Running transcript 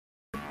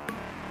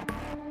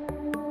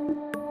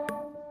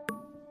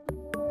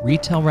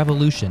Retail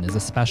Revolution is a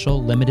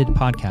special, limited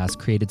podcast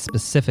created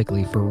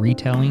specifically for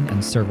retailing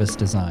and service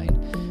design,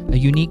 a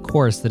unique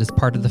course that is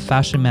part of the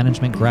Fashion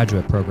Management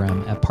Graduate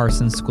Program at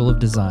Parsons School of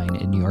Design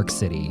in New York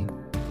City.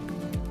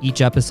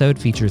 Each episode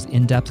features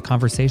in-depth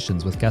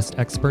conversations with guest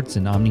experts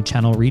in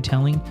omnichannel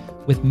retailing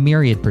with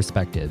myriad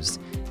perspectives: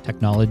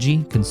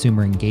 technology,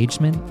 consumer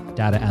engagement,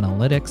 data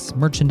analytics,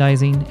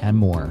 merchandising, and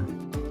more.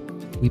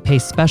 We pay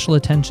special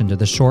attention to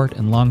the short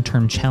and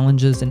long-term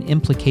challenges and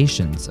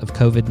implications of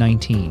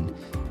COVID-19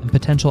 and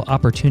potential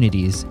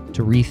opportunities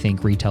to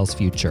rethink retail's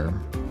future.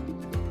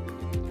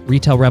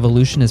 Retail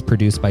Revolution is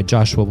produced by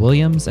Joshua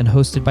Williams and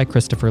hosted by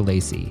Christopher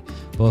Lacey.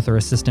 Both are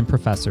assistant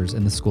professors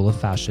in the School of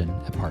Fashion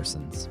at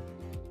Parsons.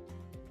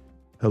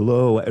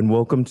 Hello, and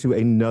welcome to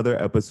another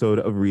episode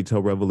of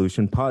Retail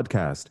Revolution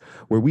podcast,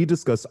 where we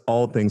discuss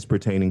all things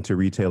pertaining to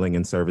retailing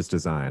and service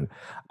design.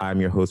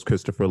 I'm your host,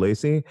 Christopher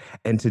Lacey,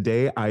 and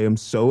today I am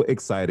so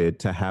excited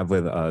to have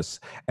with us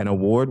an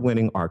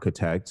award-winning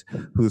architect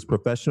whose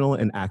professional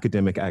and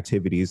academic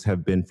activities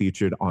have been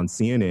featured on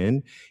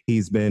CNN.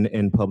 He's been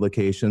in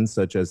publications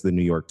such as the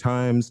New York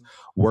Times,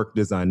 Work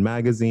Design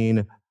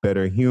Magazine,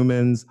 Better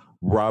Humans,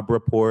 Robb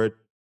Report,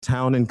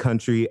 Town and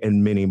Country,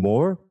 and many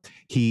more.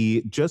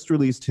 He just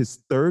released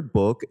his third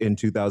book in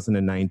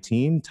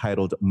 2019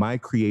 titled My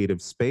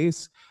Creative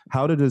Space: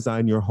 How to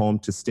Design Your Home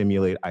to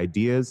Stimulate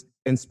Ideas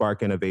and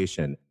Spark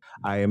Innovation.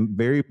 I am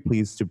very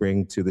pleased to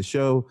bring to the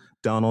show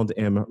Donald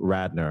M.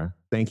 Radner.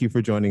 Thank you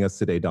for joining us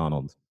today,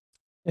 Donald.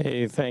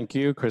 Hey, thank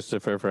you,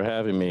 Christopher, for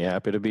having me.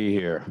 Happy to be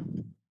here.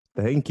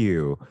 Thank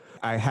you.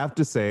 I have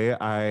to say,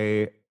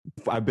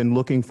 I've been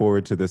looking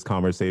forward to this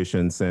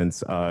conversation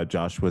since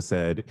Joshua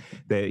said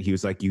that he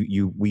was like,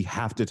 we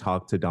have to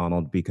talk to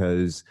Donald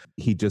because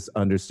he just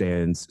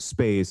understands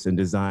space and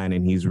design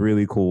and he's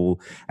really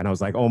cool. And I was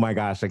like, oh my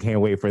gosh, I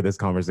can't wait for this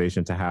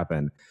conversation to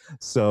happen.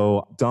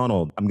 So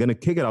Donald, I'm going to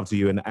kick it off to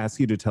you and ask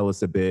you to tell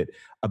us a bit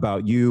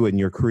about you and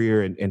your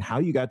career and how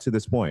you got to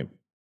this point.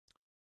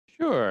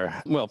 Sure.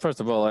 Well, first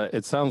of all,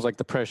 it sounds like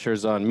the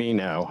pressure's on me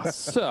now.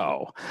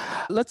 So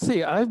let's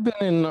see. I've been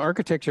in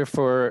architecture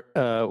for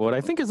what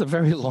I think is a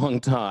very long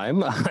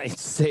time. I'd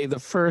say the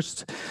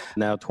first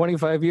now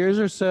 25 years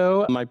or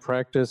so. My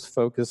practice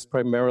focused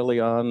primarily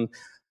on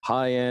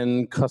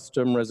high-end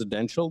custom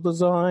residential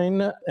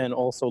design and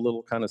also a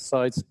little kind of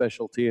side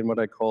specialty in what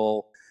I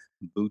call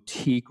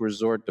boutique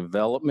resort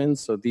development.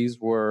 So these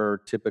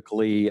were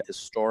typically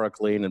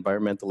historically and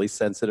environmentally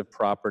sensitive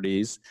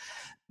properties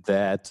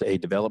that a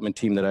development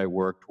team that I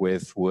worked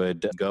with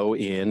would go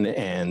in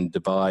and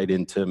divide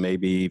into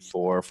maybe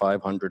 400 or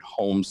 500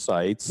 home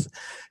sites.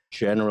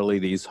 Generally,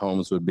 these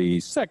homes would be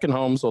second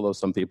homes, although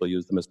some people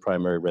use them as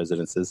primary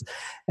residences.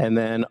 And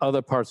then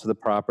other parts of the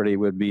property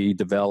would be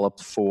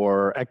developed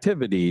for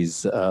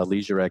activities,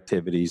 leisure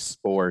activities,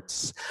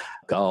 sports,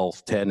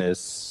 golf,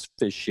 tennis,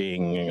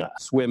 fishing,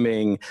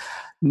 swimming,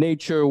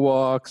 nature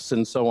walks,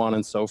 and so on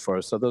and so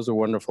forth. So those are a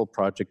wonderful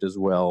project as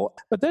well.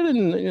 But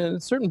then at a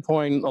certain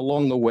point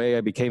along the way,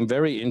 I became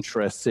very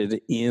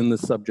interested in the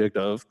subject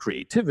of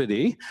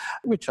creativity,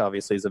 which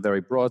obviously is a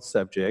very broad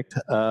subject.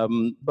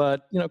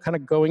 But, kind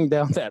of going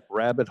down that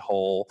rabbit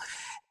hole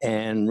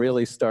and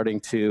really starting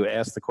to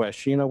ask the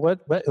question,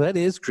 what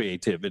is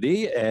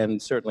creativity?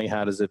 And certainly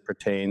how does it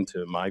pertain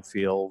to my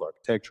field,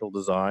 architectural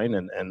design,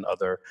 and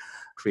other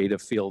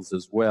creative fields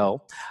as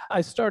well.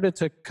 I started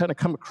to kind of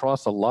come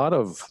across a lot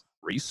of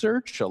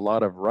research, a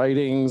lot of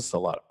writings, a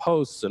lot of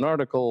posts and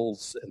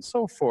articles and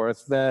so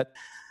forth that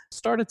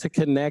started to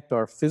connect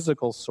our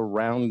physical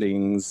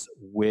surroundings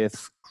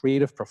with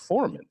creative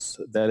performance.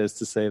 That is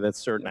to say that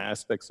certain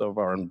aspects of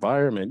our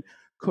environment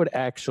could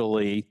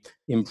actually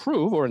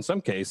improve, or in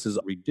some cases,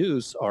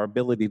 reduce our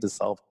ability to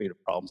solve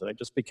creative problems. And I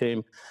just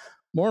became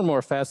more and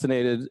more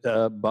fascinated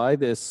by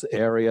this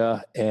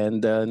area,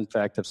 and in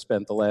fact have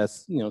spent the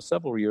last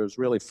several years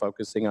really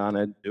focusing on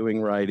it, doing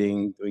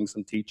writing, doing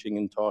some teaching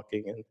and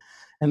talking,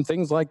 and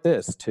things like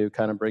this to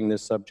kind of bring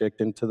this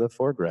subject into the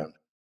foreground.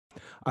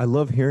 I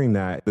love hearing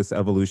that, this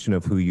evolution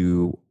of who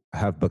you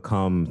have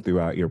become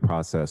throughout your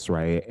process,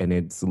 right? And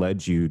it's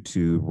led you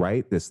to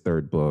write this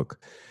third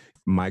book,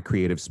 My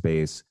Creative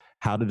Space: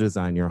 How to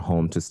Design Your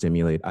Home to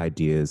Stimulate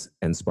Ideas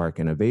and Spark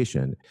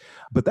Innovation.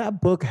 But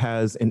that book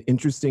has an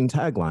interesting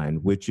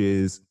tagline, which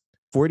is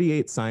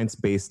 48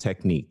 science-based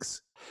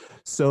techniques.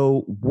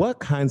 So what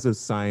kinds of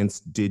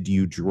science did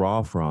you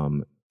draw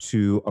from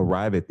to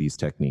arrive at these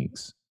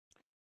techniques?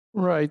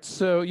 Right.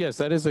 So yes,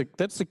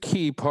 that's a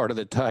key part of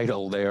the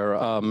title there,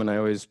 and I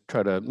always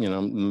try to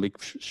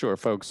make sure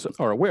folks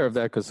are aware of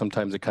that because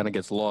sometimes it kind of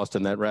gets lost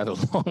in that rather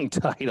long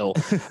title.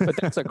 But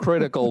that's a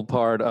critical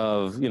part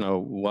of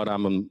what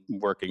I'm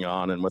working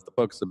on and what the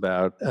book's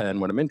about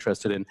and what I'm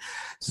interested in.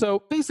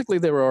 So basically,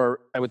 there are,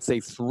 I would say,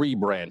 three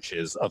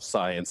branches of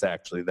science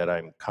actually that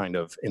I'm kind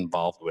of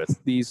involved with.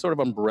 The sort of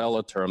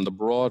umbrella term, the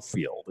broad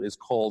field, is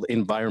called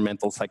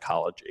environmental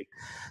psychology.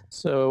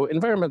 So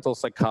environmental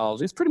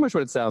psychology is pretty much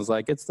what it sounds sounds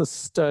like. It's the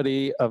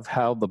study of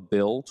how the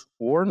built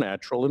or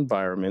natural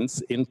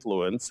environments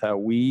influence how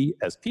we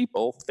as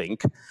people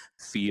think,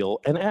 feel,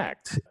 and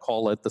act.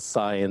 Call it the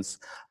science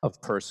of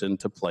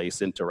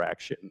person-to-place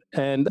interaction.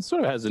 And it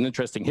sort of has an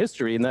interesting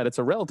history in that it's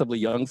a relatively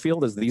young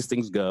field as these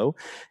things go.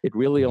 It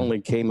really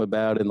only came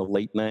about in the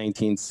late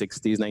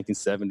 1960s,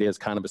 1970s as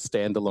kind of a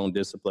standalone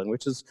discipline,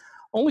 which is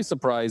only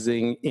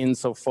surprising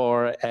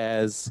insofar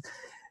as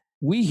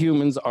we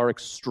humans are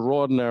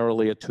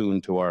extraordinarily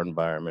attuned to our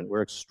environment.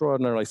 We're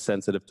extraordinarily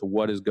sensitive to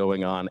what is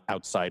going on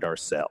outside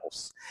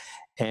ourselves.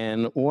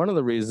 And one of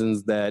the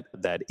reasons that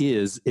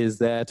is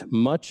that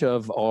much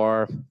of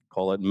our,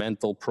 call it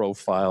mental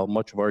profile,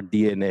 much of our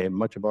DNA,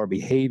 much of our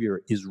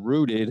behavior is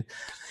rooted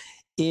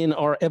in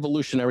our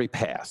evolutionary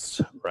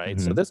past,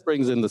 right? So this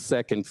brings in the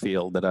second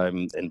field that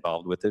I'm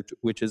involved with,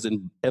 which is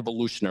in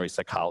evolutionary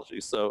psychology.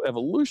 So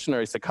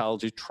evolutionary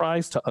psychology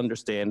tries to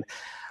understand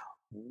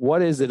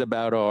what is it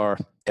about our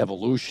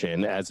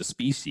evolution as a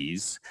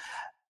species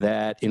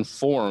that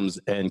informs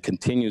and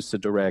continues to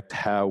direct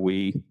how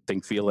we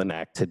think, feel, and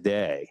act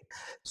today.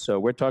 So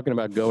we're talking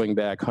about going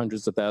back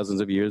hundreds of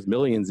thousands of years,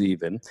 millions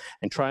even,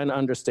 and trying to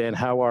understand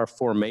how our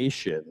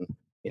formation,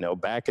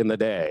 back in the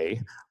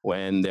day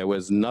when there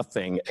was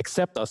nothing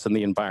except us in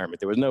the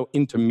environment. There was no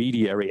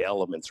intermediary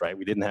elements, right?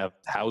 We didn't have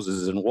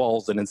houses and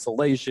walls and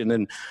insulation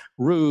and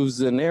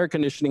roofs and air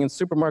conditioning and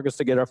supermarkets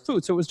to get our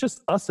food. So it was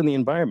just us in the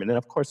environment. And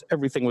of course,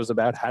 everything was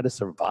about how to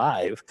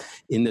survive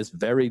in this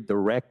very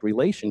direct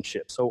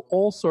relationship. So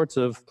all sorts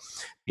of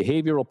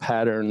behavioral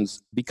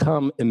patterns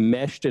become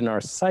enmeshed in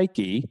our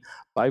psyche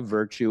by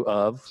virtue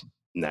of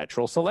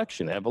natural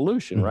selection,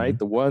 evolution, right?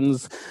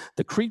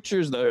 The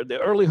creatures, the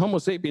early Homo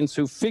sapiens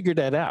who figured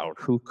that out,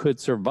 who could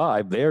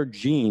survive, their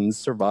genes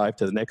survived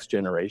to the next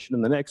generation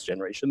and the next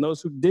generation.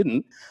 Those who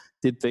didn't,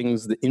 did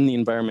things in the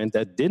environment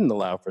that didn't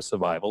allow for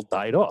survival,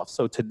 died off.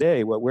 So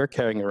today, what we're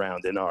carrying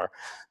around in our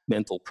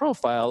mental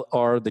profile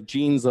are the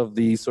genes of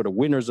the sort of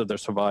winners of their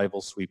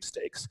survival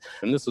sweepstakes.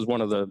 And this is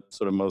one of the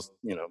sort of most,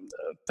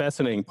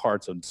 fascinating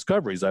parts of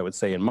discoveries, I would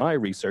say, in my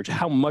research,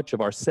 how much of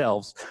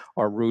ourselves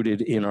are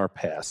rooted in our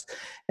past.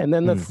 And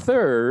then the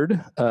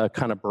third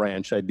kind of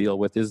branch I deal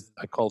with is,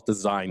 I call it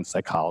design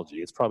psychology.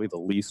 It's probably the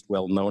least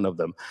well-known of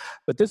them.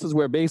 But this is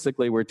where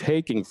basically we're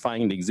taking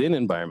findings in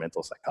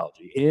environmental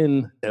psychology,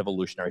 in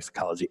evolutionary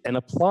psychology, and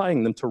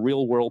applying them to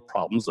real-world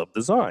problems of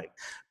design.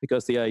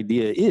 Because the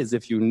idea is,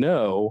 if you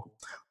know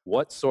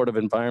what sort of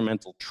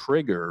environmental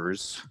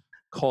triggers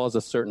cause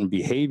a certain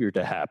behavior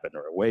to happen,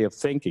 or a way of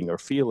thinking or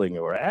feeling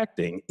or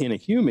acting in a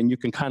human, you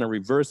can kind of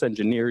reverse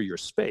engineer your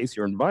space,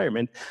 your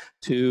environment,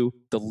 to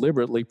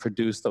deliberately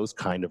produce those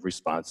kind of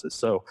responses.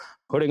 So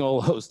putting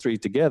all those three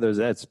together,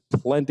 that's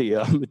plenty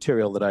of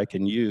material that I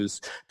can use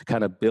to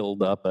kind of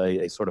build up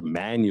a sort of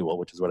manual,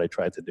 which is what I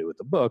tried to do with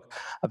the book,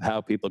 of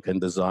how people can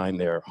design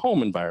their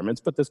home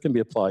environments, but this can be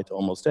applied to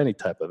almost any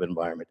type of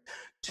environment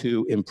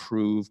to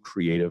improve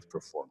creative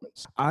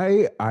performance.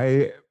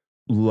 I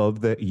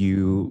love that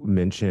you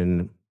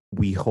mention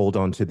we hold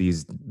on to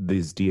these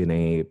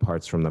DNA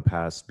parts from the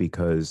past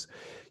because,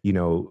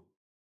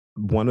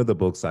 one of the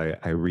books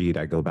I read,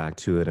 I go back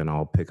to it and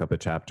I'll pick up a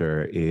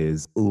chapter,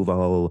 is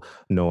Yuval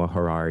Noah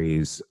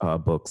Harari's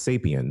book,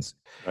 Sapiens.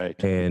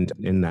 Right. And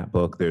in that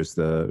book, there's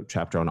the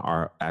chapter on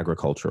our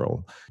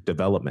agricultural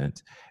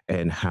development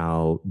and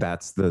how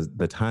that's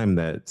the time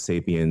that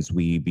Sapiens,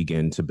 we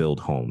begin to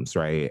build homes,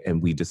 right?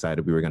 And we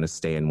decided we were going to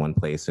stay in one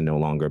place and no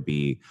longer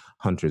be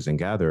hunters and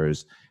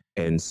gatherers.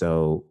 And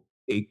so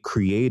it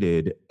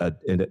created a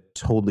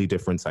totally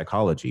different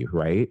psychology,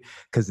 right?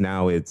 Because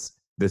now it's,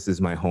 this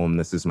is my home,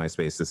 this is my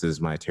space, this is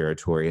my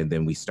territory, and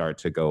then we start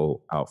to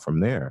go out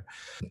from there.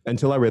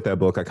 Until I read that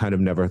book, I kind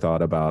of never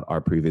thought about our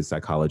previous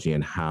psychology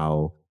and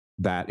how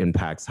that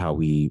impacts how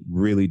we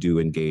really do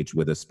engage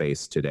with a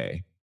space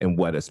today and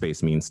what a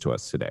space means to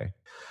us today.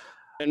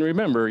 And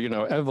remember,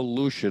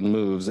 evolution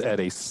moves at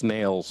a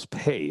snail's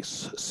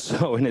pace.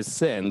 So in a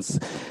sense,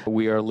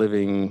 we are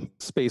living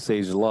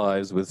space-age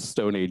lives with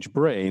Stone-Age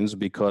brains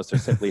because there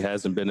simply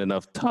hasn't been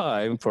enough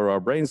time for our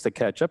brains to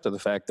catch up to the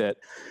fact that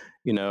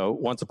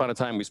once upon a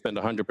time, we spend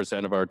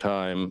 100% of our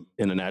time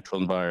in a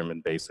natural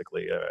environment,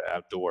 basically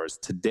outdoors.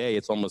 Today,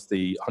 it's almost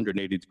the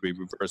 180-degree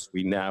reverse.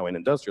 We now, in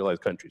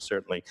industrialized countries,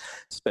 certainly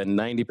spend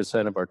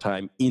 90% of our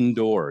time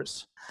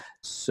indoors.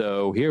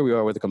 So here we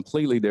are with a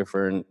completely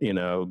different,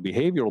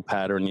 behavioral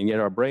pattern, and yet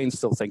our brains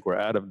still think we're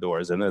out of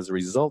doors. And as a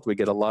result, we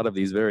get a lot of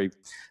these very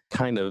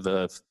kind of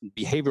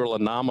behavioral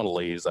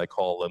anomalies, I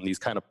call them, these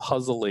kind of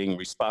puzzling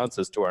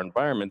responses to our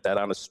environment that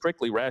on a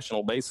strictly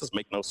rational basis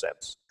make no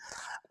sense.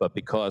 But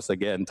because,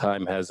 again,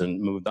 time hasn't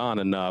moved on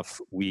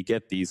enough, we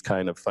get these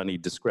kind of funny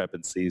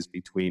discrepancies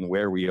between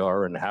where we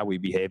are and how we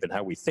behave and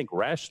how we think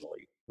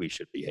rationally we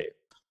should behave.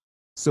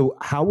 So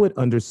how would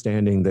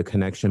understanding the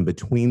connection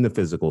between the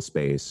physical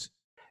space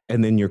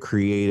and then your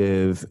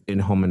creative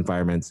in-home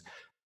environments,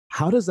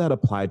 how does that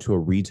apply to a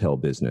retail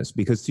business?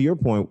 Because to your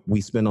point,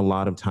 we spend a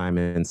lot of time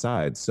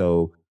inside.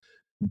 So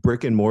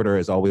brick and mortar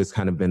has always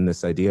kind of been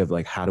this idea of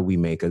like, how do we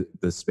make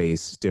the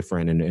space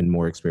different and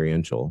more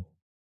experiential?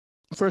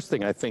 First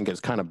thing I think is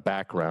kind of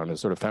background,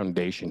 is sort of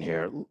foundation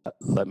here.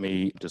 Let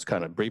me just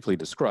kind of briefly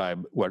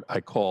describe what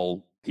I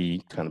call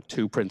the kind of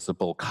two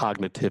principal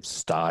cognitive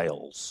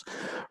styles,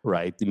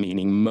 right?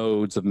 Meaning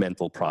modes of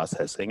mental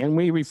processing. And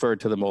we refer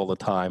to them all the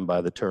time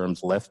by the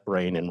terms left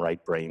brain and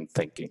right brain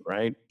thinking,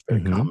 right?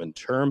 Very common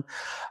term.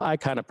 I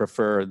kind of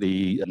prefer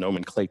the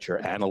nomenclature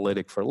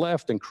analytic for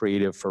left and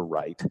creative for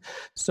right.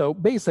 So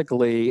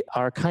basically,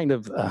 our kind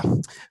of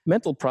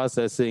mental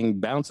processing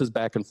bounces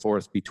back and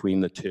forth between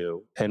the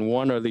two, and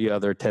one or the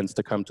other tends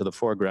to come to the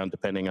foreground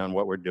depending on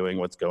what we're doing,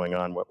 what's going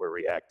on, what we're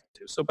reacting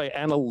to. So by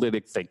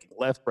analytic thinking,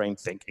 left brain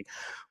thinking,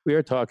 we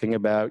are talking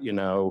about,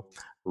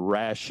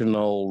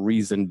 rational,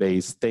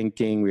 reason-based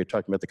thinking. We're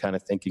talking about the kind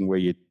of thinking where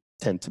you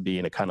tend to be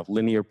in a kind of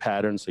linear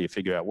pattern. So you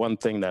figure out one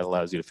thing that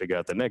allows you to figure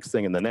out the next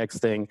thing and the next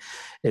thing.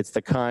 It's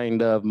the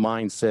kind of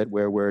mindset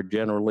where we're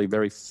generally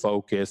very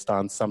focused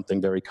on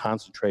something, very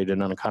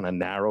concentrated on a kind of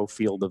narrow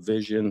field of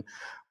vision.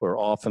 We're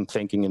often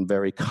thinking in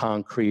very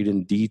concrete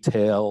and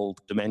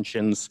detailed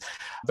dimensions.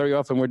 Very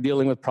often we're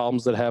dealing with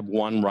problems that have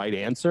one right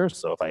answer.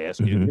 So if I ask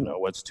you,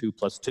 what's 2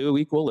 + 2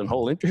 equal in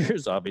whole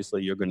integers,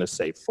 obviously you're going to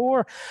say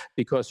 4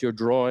 because you're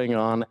drawing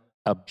on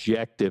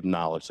objective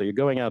knowledge. So you're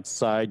going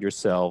outside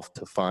yourself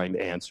to find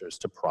answers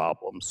to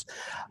problems.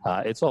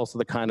 It's also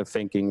the kind of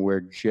thinking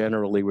where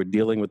generally we're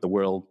dealing with the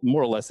world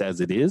more or less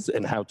as it is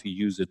and how to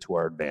use it to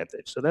our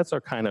advantage. So that's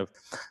our kind of,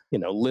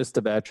 list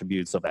of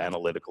attributes of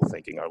analytical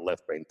thinking, our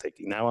left brain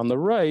thinking. Now on the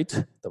right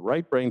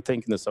brain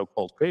thinking, the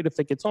so-called creative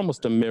thinking, it's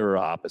almost a mirror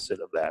opposite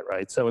of that,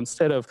 right? So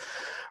instead of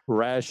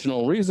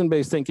rational,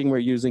 reason-based thinking, we're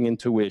using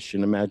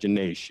intuition,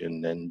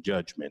 imagination, and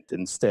judgment.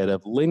 Instead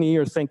of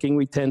linear thinking,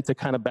 we tend to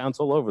kind of bounce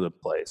all over the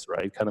place,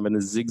 right? Kind of in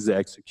a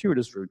zigzag,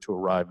 circuitous route to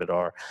arrive at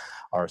our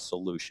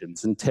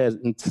solutions.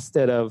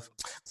 Instead of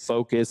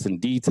focus and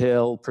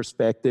detail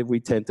perspective, we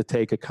tend to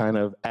take a kind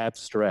of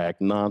abstract,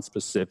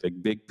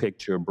 non-specific, big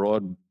picture,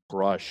 broad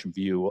brush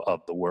view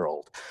of the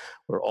world.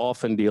 We're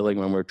often dealing,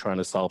 when we're trying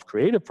to solve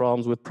creative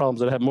problems, with problems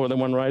that have more than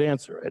one right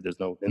answer. Right? There's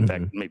in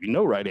fact, maybe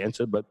no right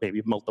answer, but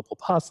maybe multiple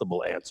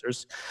possible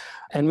answers.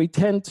 And we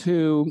tend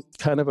to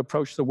kind of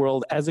approach the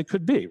world as it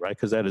could be, right?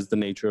 Because that is the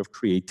nature of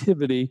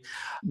creativity,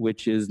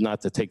 which is not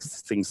to take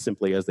things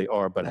simply as they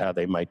are, but how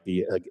they might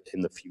be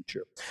in the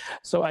future.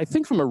 So I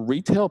think from a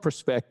retail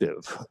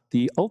perspective,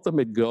 the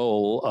ultimate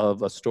goal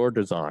of a store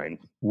design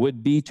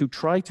would be to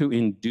try to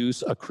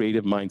induce a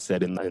creative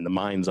mindset in the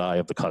mind's eye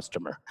of the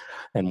customer.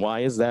 And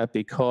why is that?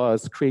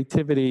 Because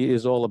creativity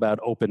is all about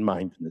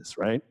open-mindedness,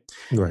 right?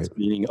 Right. It's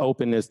meaning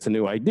openness to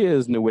new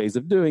ideas, new ways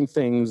of doing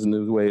things,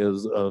 new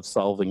ways of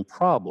solving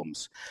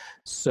problems.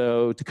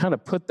 So to kind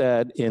of put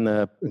that in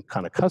a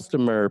kind of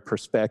customer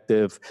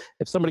perspective,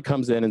 if somebody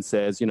comes in and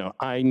says,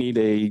 I need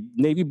a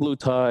navy blue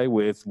tie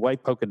with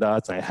white polka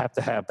dots, and I have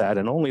to have that,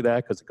 and only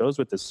that because it goes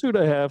with the suit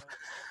I have,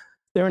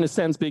 they're in a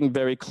sense being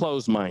very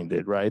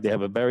closed-minded, right? They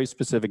have a very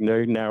specific,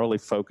 very narrowly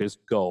focused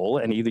goal,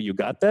 and either you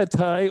got that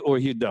tie or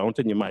you don't,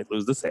 and you might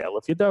lose the sale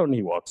if you don't, and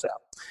he walks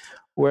out.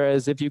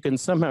 Whereas if you can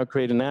somehow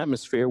create an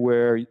atmosphere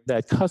where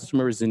that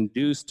customer is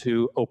induced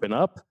to open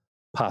up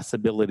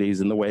possibilities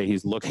in the way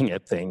he's looking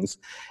at things,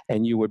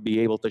 and you would be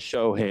able to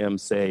show him,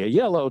 say, a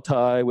yellow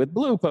tie with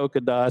blue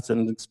polka dots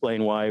and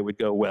explain why it would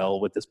go well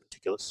with this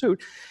particular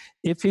suit.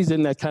 If he's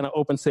in that kind of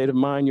open state of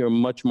mind, you're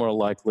much more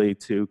likely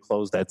to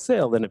close that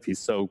sale than if he's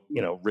so,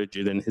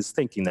 rigid in his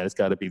thinking that it's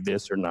got to be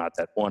this or not,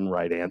 that one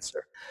right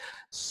answer.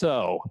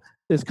 So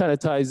this kind of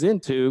ties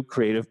into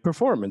creative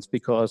performance,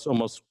 because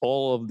almost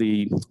all of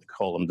the,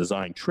 call them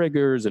design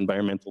triggers,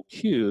 environmental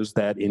cues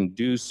that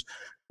induce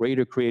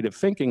greater creative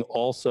thinking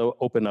also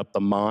open up the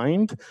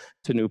mind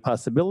to new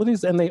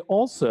possibilities. And they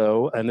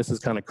also, and this is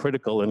kind of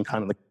critical in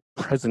kind of the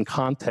present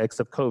context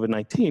of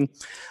COVID-19,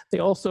 they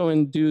also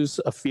induce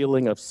a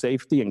feeling of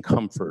safety and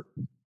comfort,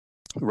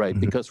 right?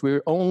 Because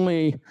we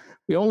only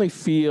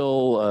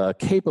feel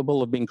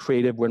capable of being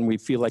creative when we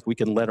feel like we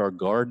can let our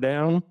guard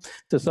down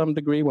to some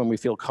degree, when we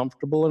feel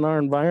comfortable in our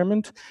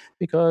environment,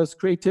 because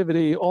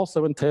creativity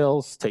also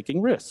entails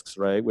taking risks,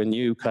 right? When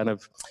you kind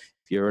of,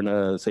 if you're in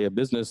a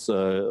business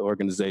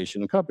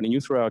organization, company,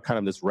 you throw out kind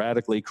of this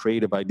radically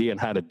creative idea on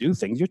how to do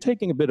things, you're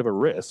taking a bit of a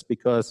risk,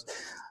 because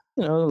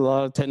a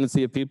lot of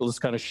tendency of people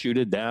just kind of shoot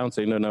it down,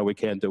 say, no, we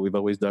can't do it. We've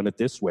always done it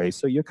this way.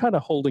 So you're kind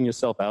of holding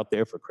yourself out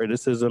there for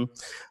criticism.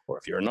 Or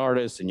if you're an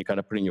artist and you're kind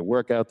of putting your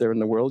work out there in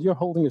the world, you're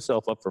holding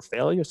yourself up for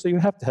failure. So you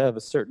have to have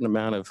a certain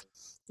amount of,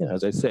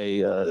 as I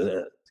say,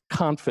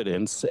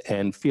 confidence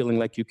and feeling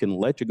like you can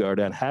let your guard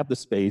down, have the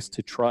space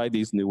to try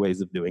these new ways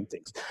of doing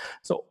things.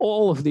 So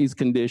all of these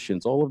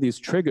conditions, all of these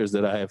triggers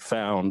that I have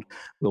found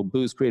will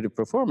boost creative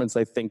performance,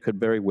 I think could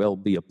very well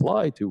be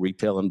applied to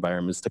retail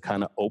environments to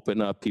kind of open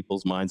up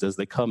people's minds as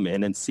they come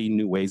in and see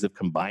new ways of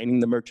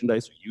combining the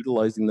merchandise or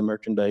utilizing the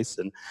merchandise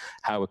and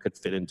how it could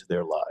fit into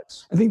their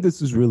lives. I think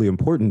this is really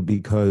important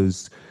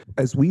because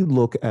as we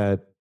look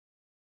at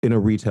in a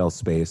retail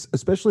space,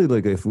 especially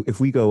like if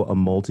we go a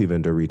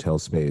multi-vendor retail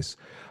space,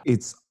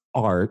 it's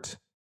art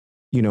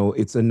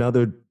it's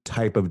another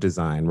type of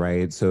design,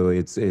 right? So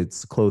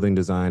it's clothing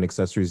design,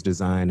 accessories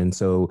design. And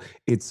so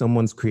it's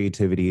someone's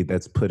creativity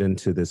that's put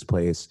into this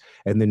place.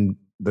 And then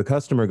the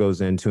customer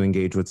goes in to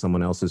engage with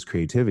someone else's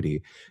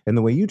creativity. And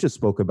the way you just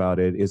spoke about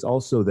it is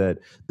also that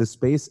the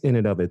space in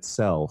and of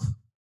itself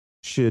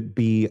should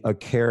be a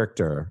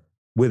character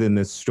within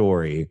this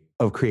story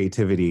of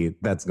creativity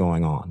that's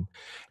going on.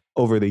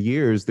 Over the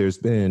years, there's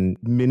been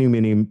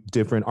many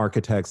different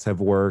architects have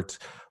worked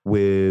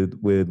with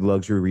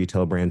luxury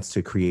retail brands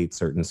to create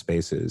certain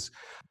spaces.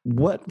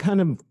 What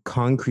kind of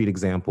concrete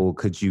example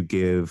could you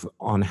give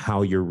on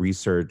how your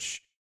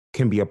research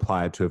can be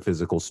applied to a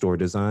physical store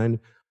design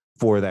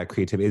for that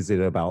creativity? Is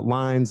it about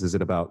lines? Is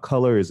it about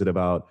color? Is it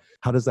about,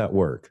 how does that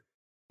work?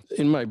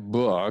 In my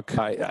book,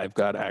 I've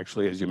got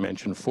actually, as you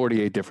mentioned,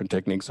 48 different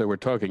techniques. So we're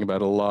talking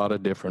about a lot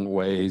of different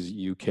ways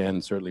you can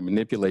certainly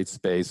manipulate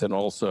space and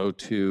also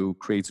to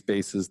create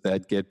spaces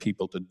that get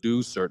people to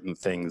do certain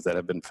things that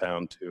have been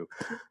found to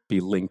be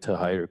linked to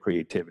higher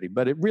creativity.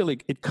 But it really,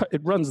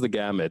 it runs the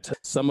gamut,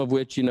 some of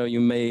which, you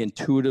may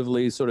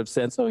intuitively sort of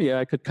sense, oh yeah,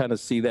 I could kind of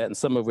see that. And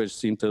some of which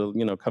seem to,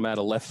 come out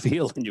of left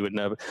field and you would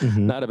never,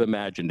 not have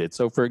imagined it.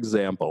 So for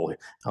example,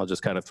 I'll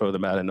just kind of throw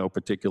them out in no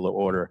particular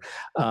order.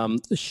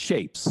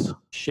 Shapes.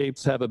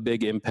 Shapes have a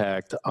big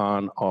impact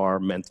on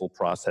our mental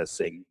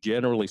processing.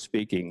 Generally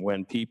speaking,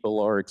 when people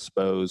are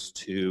exposed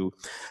to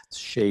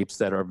shapes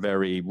that are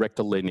very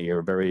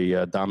rectilinear, very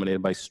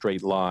dominated by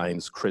straight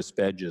lines, crisp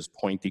edges,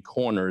 pointy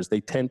corners, they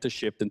tend to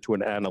shift into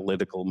an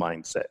analytical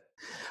mindset.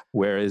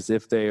 Whereas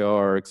if they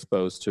are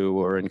exposed to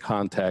or in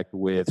contact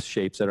with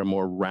shapes that are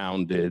more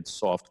rounded,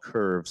 soft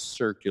curves,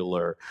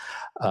 circular,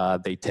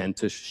 they tend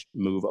to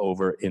move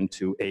over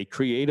into a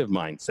creative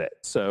mindset.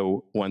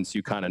 So once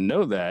you kind of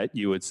know that,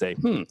 you would say,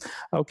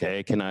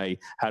 okay,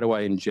 how do I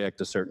inject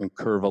a certain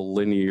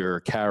curvilinear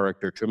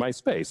character to my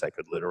space? I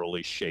could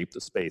literally shape the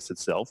space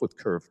itself with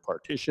curved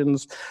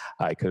partitions.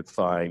 I could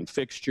find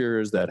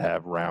fixtures that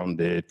have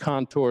rounded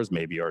contours,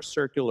 maybe are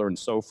circular and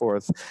so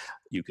forth.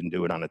 You can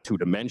do it on a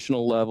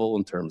two-dimensional level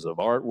in terms of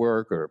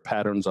artwork or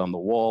patterns on the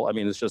wall. I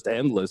mean, it's just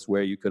endless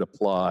where you could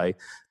apply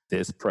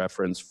this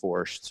preference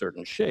for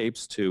certain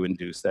shapes to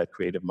induce that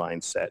creative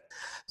mindset.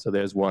 So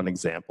there's one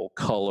example.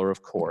 Color,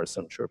 of course.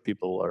 I'm sure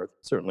people are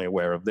certainly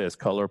aware of this.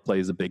 Color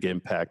plays a big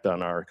impact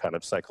on our kind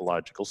of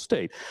psychological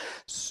state.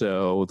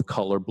 So the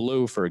color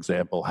blue, for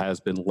example, has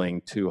been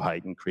linked to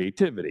heightened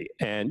creativity.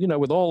 And,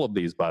 with all of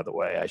these, by the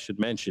way, I should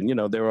mention,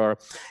 there are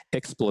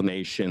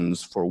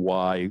explanations for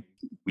why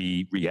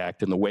we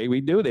react in the way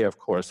we do. They, of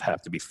course,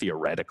 have to be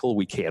theoretical.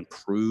 We can't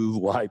prove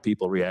why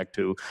people react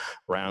to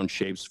round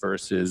shapes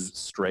versus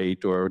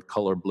straight or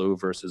color blue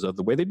versus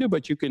the way they do.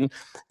 But you can,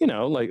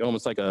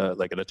 almost like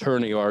an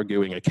attorney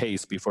arguing a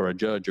case before a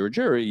judge or a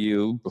jury,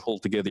 you pull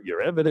together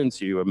your evidence,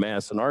 you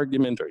amass an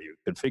argument, or you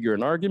configure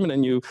an argument,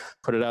 and you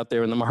put it out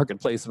there in the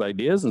marketplace of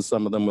ideas, and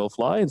some of them will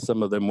fly and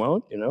some of them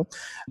won't,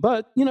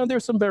 But,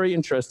 there's some very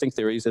interesting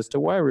theories as to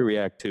why we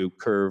react to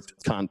curved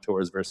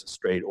contours versus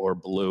straight or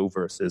blue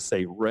versus,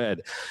 say,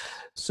 red.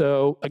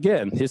 So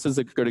again, this is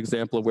a good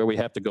example of where we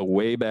have to go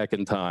way back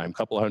in time, a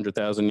couple of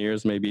 100,000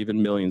 years, maybe even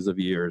millions of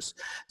years.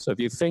 So if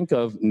you think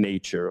of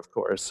nature, of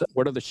course,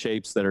 what are the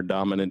shapes that are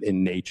dominant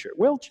in nature?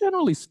 Well,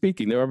 generally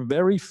speaking, there are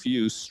very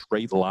few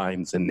straight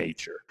lines in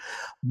nature.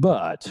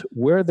 But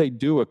where they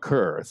do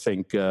occur,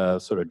 think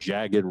sort of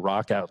jagged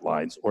rock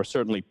outlines, or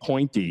certainly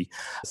pointy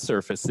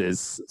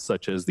surfaces,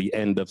 such as the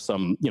end of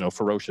some,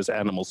 ferocious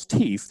animal's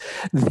teeth,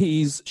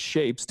 these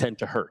shapes tend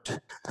to hurt.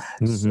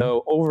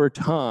 So over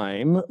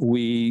time,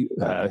 we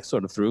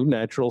sort of through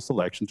natural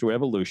selection, through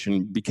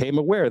evolution, became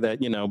aware that,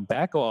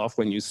 back off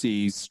when you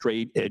see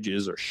straight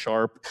edges or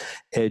sharp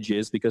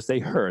edges because they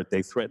hurt,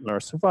 they threaten our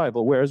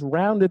survival. Whereas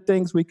rounded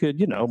things we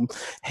could,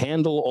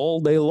 handle all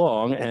day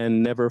long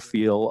and never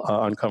feel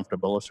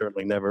uncomfortable, or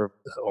certainly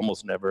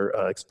almost never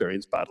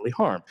experience bodily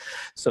harm.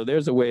 So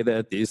there's a way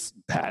that this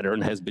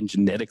pattern has been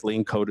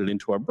genetically encoded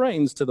into our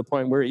brains to the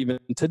point where even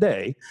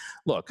today,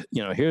 look,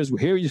 here's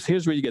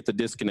where you get the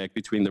disconnect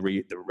between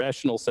the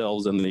rational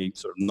selves and the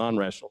sort of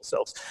non-rational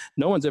selves.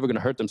 No one's ever going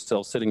to hurt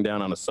themselves sitting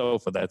down on a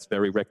sofa that's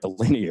very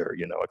rectilinear,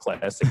 a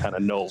classic kind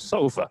of Knoll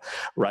sofa,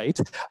 right?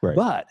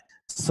 But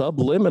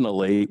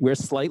subliminally, we're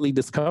slightly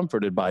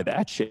discomforted by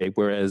that shape.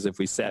 Whereas if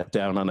we sat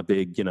down on a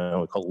big,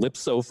 called lip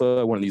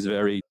sofa, one of these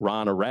very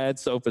Ron or Rad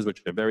sofas,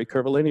 which are very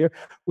curvilinear,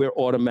 we're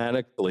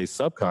automatically,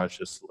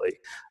 subconsciously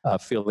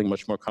feeling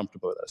much more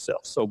comfortable with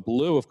ourselves. So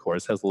blue, of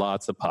course, has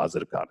lots of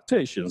positive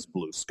connotations.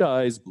 Blue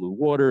skies, blue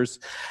waters.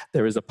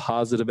 There is a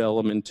positive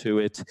element to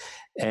it.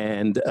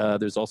 And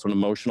there's also an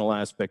emotional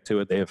aspect to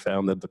it. They have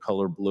found that the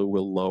color blue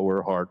will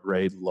lower heart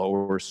rate,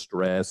 lower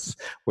stress.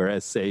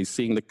 Whereas, say,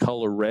 seeing the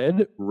color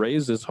red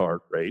raises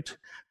heart rate,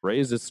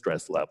 raises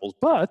stress levels.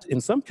 But in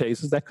some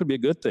cases, that could be a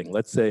good thing.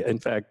 Let's say, in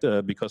fact,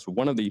 because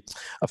one of the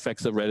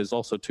effects of red is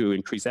also to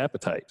increase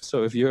appetite.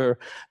 So if you're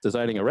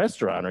designing a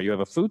restaurant or you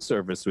have a food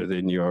service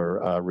within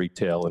your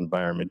retail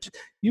environment,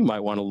 you might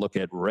want to look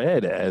at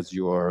red as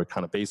your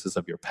kind of basis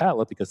of your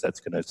palate, because that's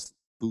going to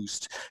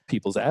boost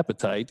people's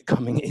appetite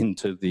coming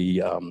into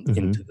the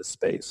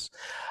space.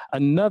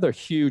 Another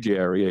huge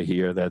area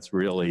here that's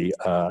really,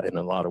 in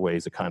a lot of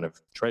ways, a kind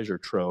of treasure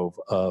trove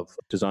of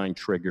design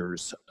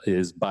triggers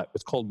is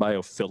what's called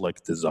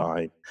biophilic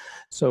design.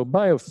 So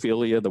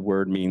biophilia, the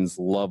word means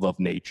love of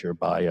nature,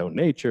 bio,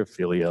 nature,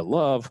 philia,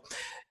 love.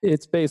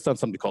 It's based on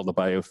something called the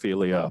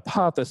biophilia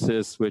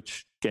hypothesis,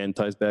 which again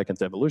ties back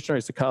into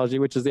evolutionary psychology,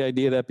 which is the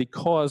idea that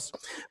because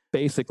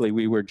basically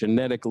we were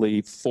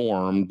genetically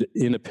formed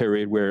in a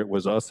period where it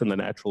was us and the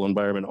natural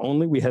environment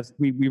only, we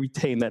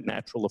retain that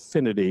natural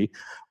affinity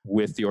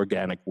with the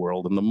organic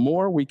world. And the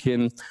more we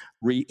can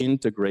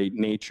reintegrate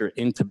nature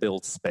into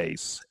built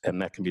space,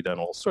 and that can be done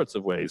all sorts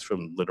of ways,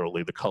 from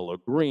literally the color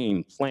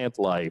green, plant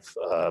life,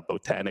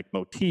 botanic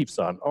motifs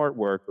on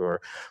artwork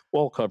or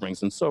wall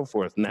coverings and so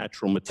forth,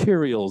 natural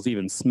materials,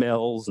 even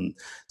smells and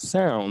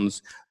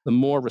sounds, the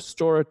more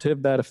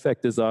restorative that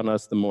effect is on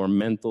us, the more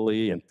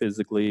mentally and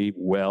physically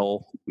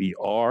well we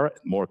are,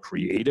 the more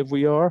creative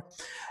we are,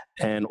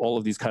 and all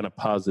of these kind of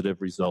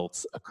positive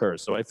results occur.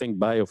 So I think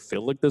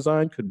biophilic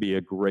design could be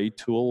a great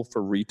tool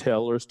for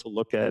retailers to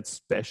look at,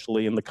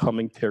 especially in the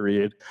coming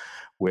period,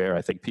 where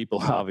I think people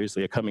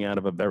obviously are coming out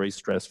of a very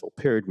stressful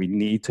period. We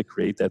need to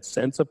create that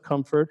sense of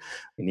comfort.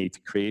 We need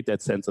to create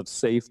that sense of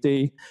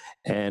safety,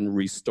 and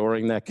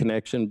restoring that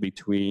connection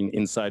between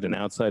inside and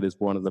outside is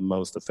one of the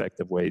most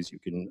effective ways you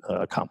can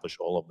accomplish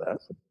all of that.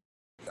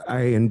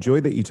 I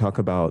enjoy that you talk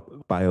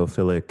about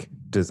biophilic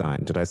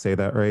design. Did I say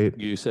that right?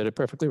 You said it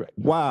perfectly right.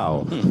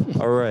 Wow.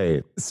 All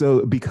right.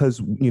 So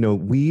because,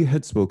 we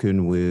had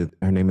spoken with,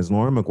 her name is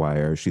Lauren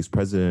McGuire. She's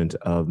president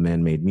of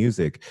Man-Made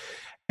Music.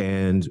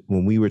 And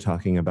when we were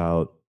talking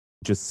about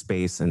just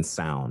space and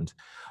sound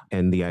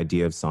and the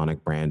idea of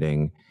sonic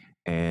branding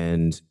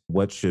and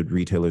what should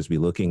retailers be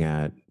looking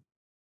at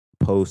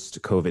post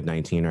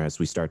COVID-19, or as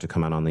we start to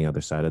come out on the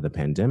other side of the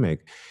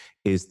pandemic,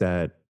 is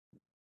that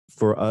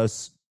for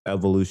us,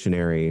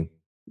 evolutionary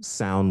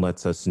sound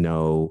lets us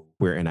know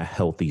we're in a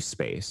healthy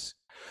space.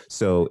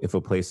 So if a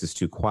place is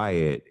too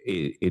quiet,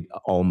 it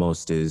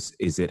almost is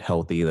it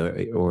healthy,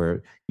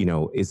 or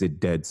is it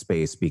dead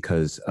space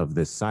because of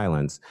this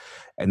silence?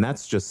 And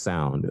that's just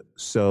sound.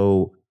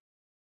 So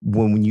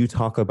when you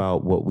talk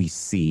about what we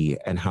see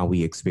and how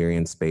we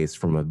experience space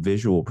from a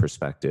visual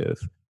perspective,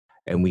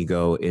 and we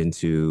go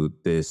into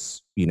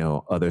this,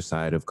 other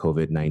side of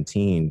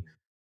COVID-19,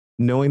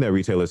 knowing that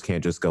retailers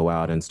can't just go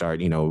out and start,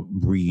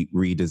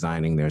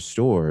 redesigning their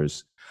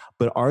stores,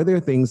 but are there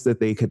things that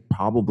they could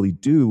probably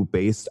do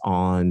based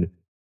on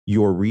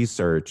your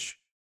research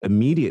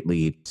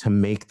immediately to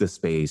make the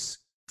space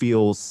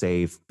feel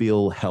safe,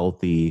 feel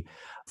healthy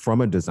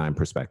from a design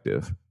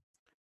perspective?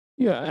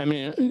 Yeah, I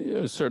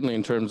mean, certainly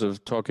in terms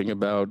of talking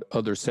about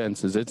other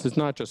senses, it's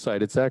not just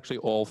sight, it's actually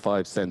all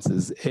five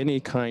senses. Any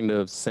kind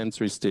of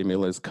sensory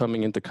stimulus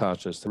coming into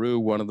consciousness through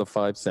one of the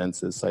five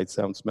senses, sight,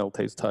 sound, smell,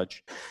 taste,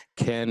 touch,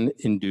 can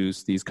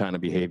induce these kind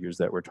of behaviors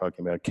that we're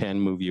talking about, can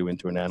move you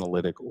into an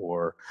analytic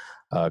or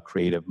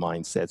creative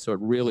mindset. So it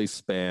really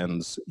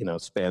spans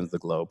the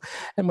globe.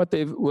 And what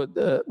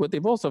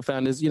they've also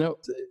found is,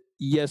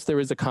 yes, there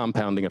is a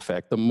compounding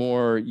effect. The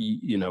more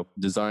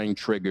design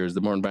triggers,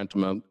 the more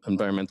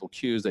environmental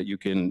cues that you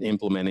can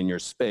implement in your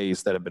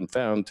space that have been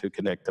found to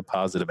connect to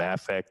positive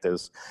affect,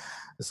 as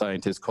the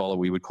scientists call it,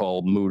 we would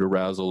call mood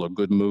arousal or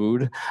good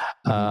mood,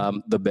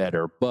 the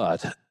better.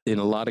 But in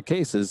a lot of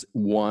cases,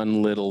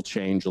 one little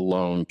change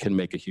alone can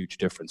make a huge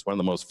difference. One of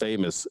the most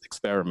famous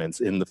experiments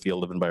in the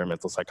field of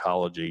environmental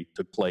psychology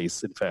took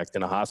place, in fact,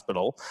 in a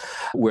hospital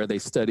where they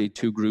studied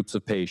two groups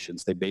of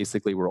patients. They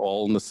basically were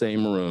all in the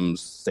same rooms,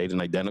 stayed in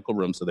identical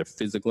rooms, so their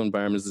physical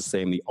environment is the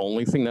same. The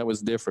only thing that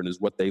was different is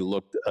what they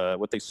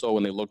saw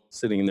when they looked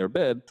sitting in their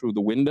bed through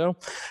the window,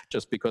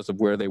 just because of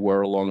where they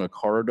were along a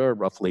corridor.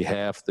 Roughly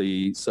half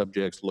the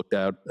subjects looked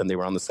out, and they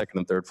were on the second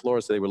and third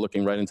floor, so they were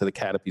looking right into the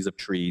canopies of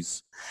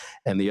trees.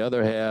 And the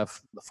other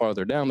half,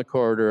 farther down the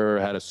corridor,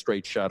 had a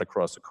straight shot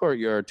across the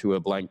courtyard to a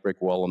blank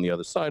brick wall on the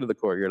other side of the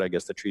courtyard. I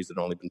guess the trees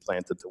had only been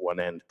planted to one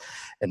end.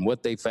 And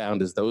what they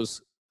found is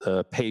those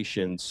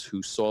patients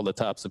who saw the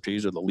tops of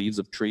trees or the leaves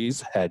of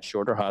trees had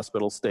shorter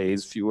hospital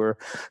stays, fewer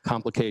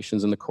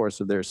complications in the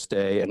course of their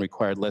stay, and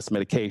required less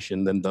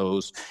medication than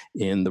those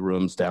in the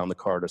rooms down the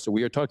corridor. So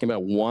we are talking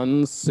about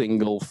one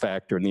single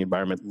factor in the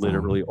environment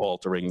literally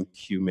altering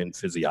human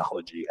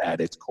physiology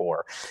at its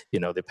core.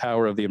 The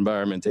power of the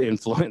environment to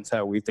influence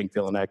how we think,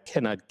 feel, and act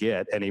cannot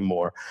get any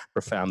more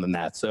profound than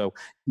that. So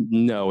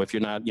no, if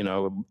you're not,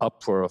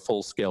 up for a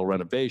full-scale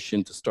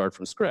renovation to start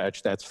from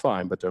scratch, that's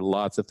fine. But there are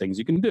lots of things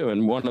you can do.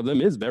 And one of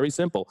them is very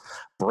simple.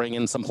 Bring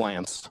in some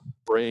plants.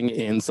 bring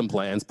in some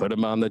plants, put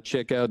them on the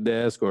checkout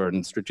desk or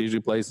in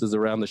strategic places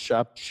around the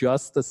shop,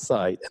 just the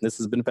sight. And this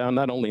has been found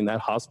not only in that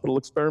hospital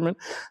experiment,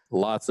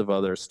 lots of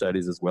other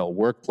studies as well.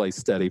 Workplace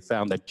study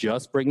found that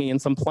just bringing in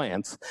some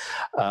plants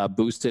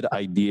boosted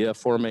idea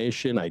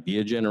formation,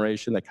 idea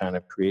generation, that kind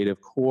of creative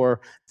core,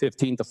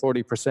 15 to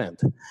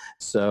 40%.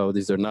 So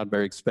these are not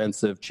very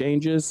expensive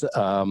changes,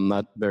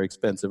 not very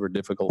expensive or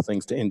difficult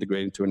things to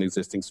integrate into an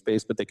existing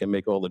space, but they can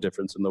make all the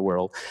difference in the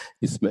world.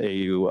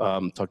 You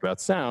talked about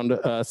sound,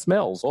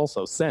 smells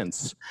also,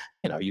 scents.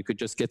 You could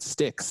just get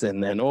sticks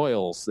and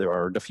oils. There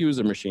are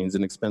diffuser machines,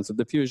 inexpensive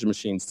diffusion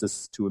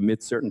machines to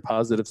emit certain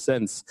positive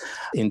scents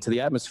into the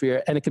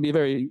atmosphere. And it can be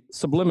very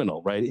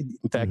subliminal, right?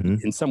 In fact,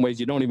 in some ways,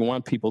 you don't even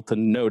want people to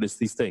notice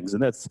these things.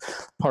 And that's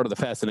part of the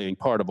fascinating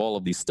part of all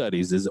of these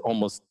studies is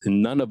almost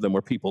none of them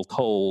were people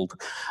told,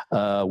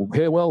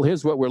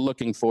 here's what we're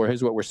looking for.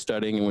 Here's what we're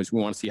studying. And we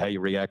want to see how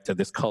you react to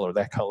this color,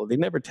 that color. They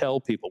never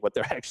tell people what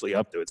they're actually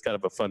up to. It's kind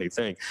of a funny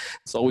thing.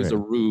 It's always a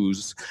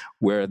ruse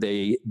where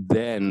they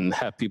then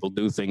have people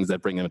do things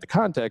that bring them into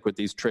contact with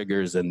these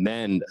triggers and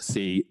then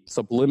see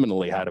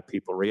subliminally how do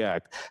people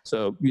react.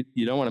 So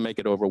you don't want to make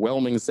it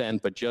overwhelming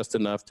scent, but just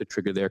enough to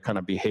trigger their kind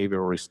of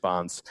behavioral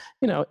response.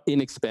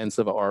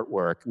 Inexpensive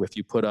artwork. If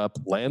you put up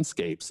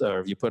landscapes or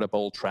if you put up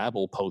old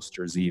travel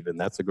posters even,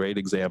 that's a great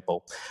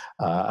example.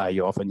 I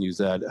often use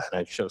that, and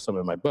I show some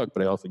in my book,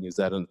 but I often use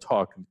that in the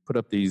talk. Put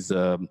up these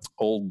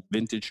old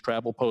vintage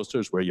travel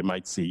posters where you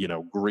might see,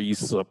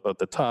 Greece up at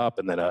the top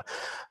and then a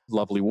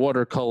lovely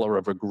watercolor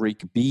of a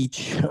Greek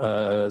beach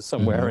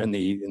somewhere in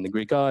the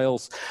Greek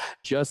Isles.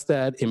 Just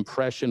that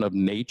impression of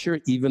nature,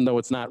 even though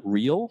it's not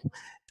real,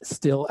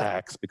 still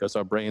acts because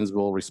our brains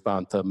will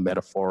respond to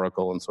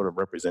metaphorical and sort of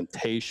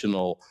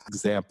representational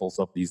examples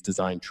of these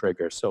design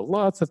triggers. So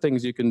lots of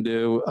things you can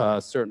do,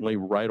 certainly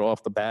right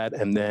off the bat.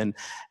 And then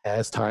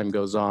as time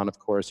goes on, of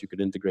course, you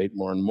could integrate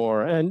more and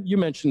more. And you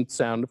mentioned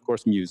sound, of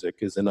course, music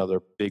is another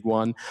big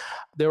one.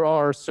 There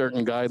are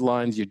certain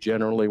guidelines you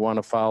generally want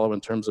to follow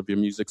in terms of your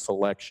music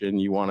selection.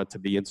 You want it to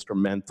be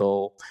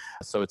instrumental,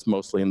 so it's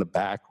mostly in the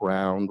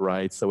background,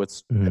 right? So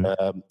it's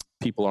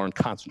people aren't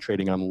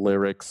concentrating on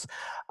lyrics.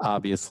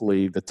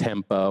 Obviously, the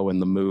tempo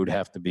and the mood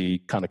have to be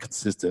kind of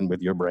consistent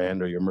with your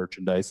brand or your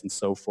merchandise and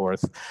so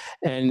forth.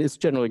 And it's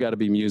generally got to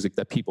be music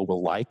that people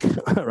will like,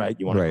 right?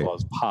 You want to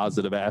cause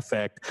positive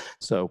affect.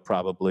 So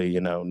probably,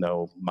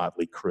 no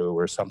Motley Crue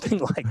or something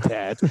like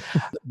that.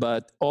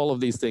 But all of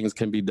these things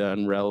can be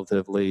done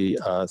relatively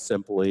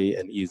simply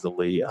and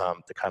easily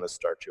to kind of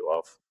start you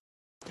off.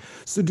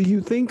 So do you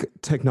think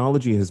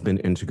technology has been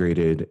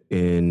integrated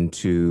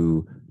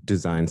into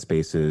design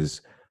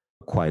spaces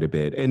quite a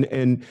bit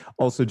and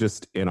also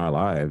just in our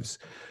lives?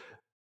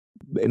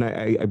 And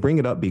I bring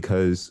it up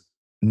because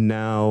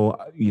now,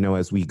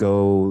 as we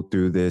go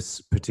through this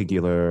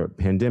particular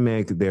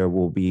pandemic, there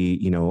will be,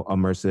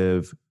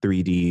 immersive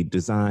 3D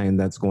design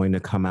that's going to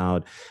come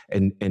out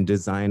and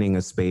designing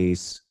a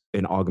space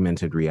in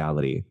augmented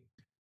reality.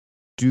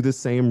 Do the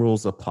same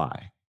rules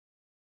apply?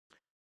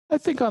 I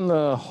think on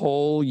the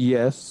whole,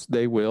 yes,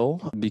 they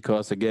will,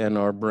 because again,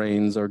 our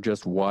brains are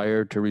just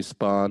wired to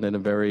respond in a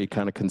very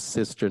kind of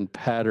consistent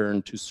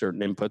pattern to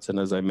certain inputs. And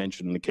as I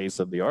mentioned in the case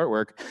of the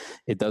artwork,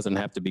 it doesn't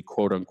have to be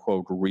quote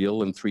unquote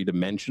real and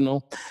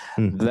three-dimensional.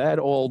 That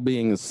all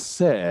being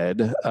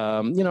said,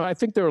 I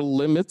think there are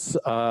limits,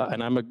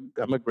 and I'm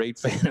a great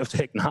fan of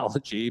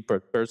technology,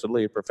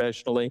 personally and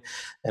professionally.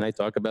 And I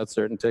talk about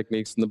certain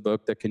techniques in the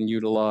book that can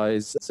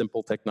utilize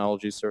simple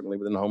technology, certainly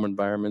within home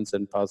environments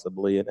and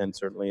possibly and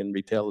certainly in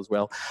retail as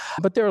well.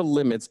 But there are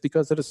limits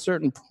because at a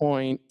certain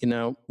point,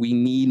 we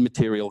need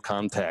material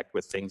contact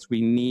with things.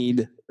 We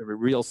need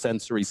real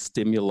sensory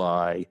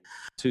stimuli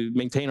to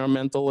maintain our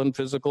mental and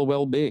physical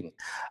well-being.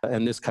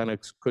 And this kind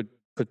of could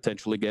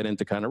potentially get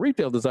into kind of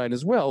retail design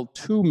as well,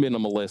 too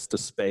minimalist a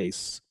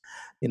space.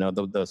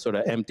 The sort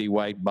of empty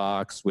white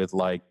box with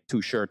like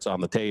two shirts on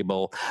the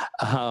table.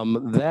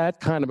 That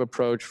kind of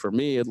approach, for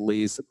me at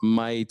least,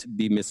 might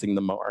be missing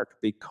the mark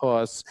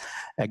because,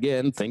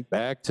 again, think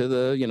back to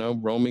the,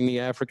 roaming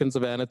the African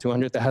savanna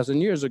 200,000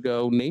 years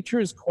ago. Nature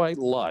is quite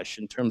lush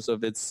in terms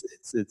of its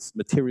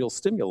material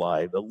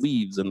stimuli, the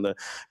leaves and the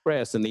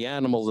grass and the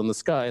animals and the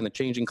sky and the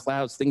changing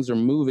clouds. Things are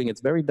moving.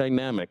 It's very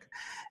dynamic.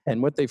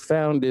 And what they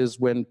found is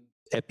when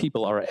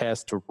people are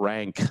asked to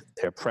rank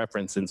their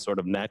preference in sort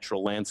of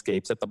natural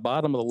landscapes, at the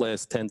bottom of the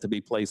list tend to be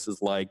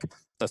places like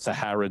the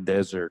Sahara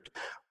Desert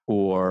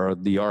or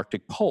the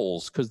Arctic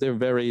poles, because they're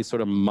very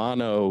sort of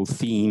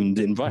mono-themed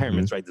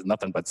environments, right? There's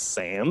nothing but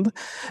sand.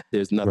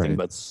 There's nothing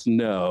but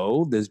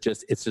snow. It's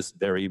just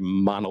very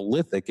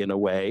monolithic in a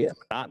way.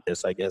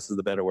 Monotonous, I guess, is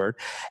the better word.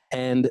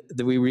 And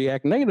we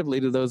react negatively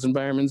to those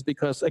environments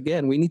because,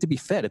 again, we need to be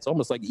fed. It's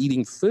almost like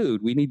eating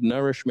food. We need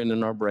nourishment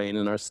in our brain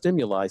and our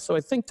stimuli. So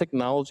I think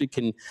technology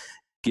can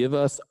give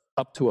us,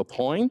 up to a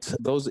point,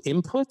 those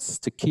inputs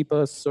to keep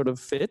us sort of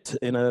fit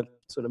in a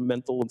sort of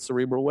mental and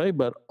cerebral way,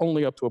 but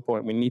only up to a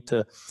point. We need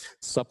to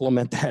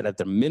supplement that at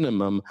the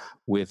minimum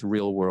with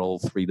real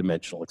world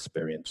three-dimensional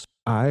experience.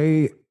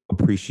 I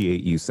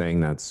appreciate you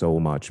saying that so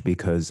much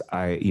because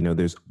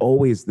there's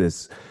always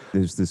there's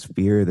this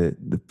fear that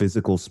the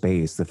physical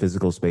space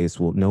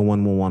no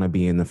one will want to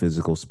be in the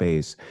physical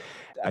space.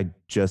 I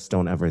just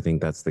don't ever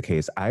think that's the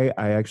case. I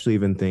actually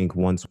even think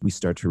once we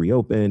start to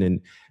reopen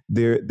and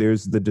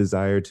there's the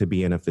desire to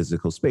be in a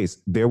physical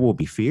space, there will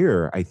be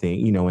fear, I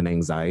think, and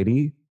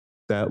anxiety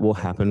that will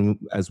happen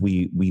as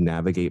we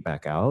navigate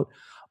back out.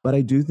 But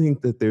I do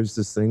think that there's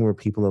this thing where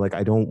people are like,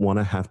 I don't want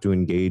to have to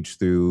engage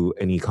through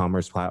an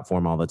e-commerce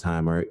platform all the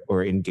time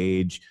or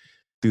engage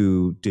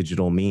through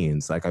digital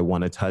means. Like I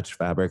want to touch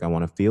fabric, I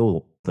want to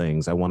feel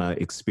things, I want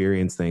to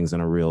experience things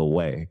in a real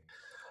way.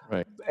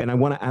 Right. And I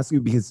want to ask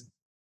you, because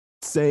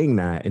saying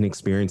that and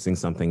experiencing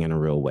something in a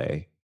real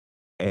way,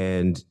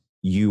 and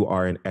you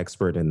are an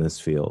expert in this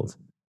field,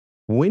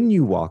 when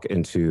you walk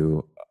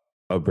into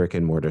a brick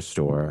and mortar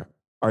store,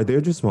 are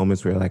there just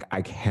moments where you're like,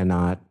 I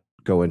cannot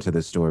go into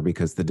the store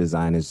because the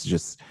design is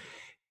just,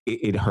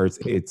 it hurts.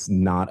 It's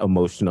not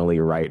emotionally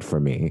right for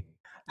me.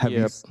 Have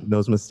you seen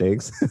those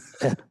mistakes?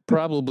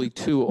 Probably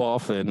too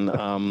often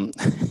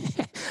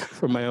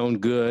for my own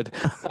good.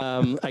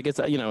 I guess,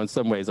 in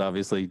some ways,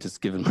 obviously,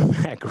 just given my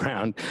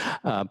background,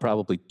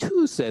 probably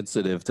too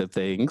sensitive to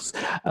things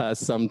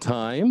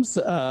sometimes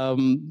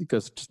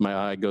because just my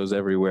eye goes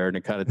everywhere and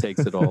it kind of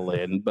takes it all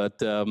in.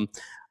 But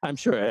I'm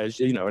sure, as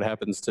you know, it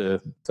happens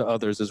to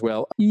others as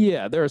well.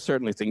 Yeah, there are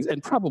certainly things.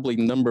 And probably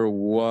number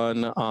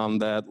one on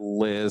that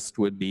list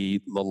would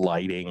be the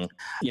lighting.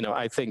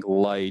 I think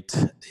light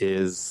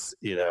is,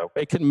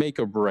 it can make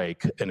or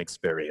break an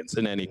experience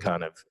in any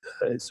kind of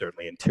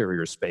certainly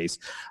interior space,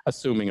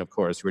 assuming, of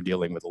course, we're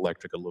dealing with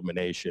electric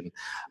illumination.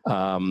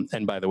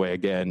 And by the way,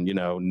 again,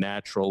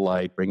 natural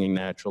light, bringing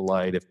natural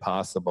light, if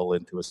possible,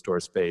 into a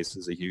store space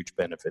is a huge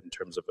benefit in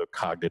terms of the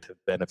cognitive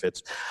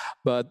benefits.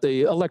 But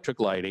the electric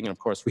lighting, and of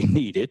course, we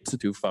need it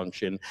to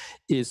function,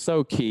 is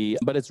so key,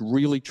 but it's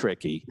really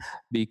tricky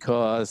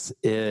because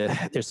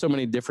there's so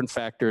many different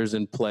factors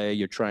in play.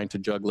 You're trying to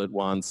juggle at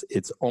once.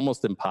 It's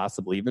almost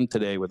impossible, even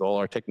today with all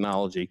our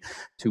technology,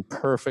 to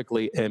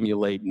perfectly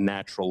emulate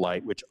natural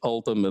light, which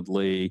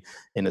ultimately,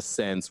 in a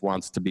sense,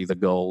 wants to be the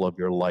goal of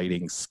your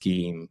lighting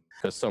scheme.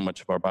 Because so much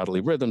of our bodily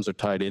rhythms are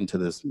tied into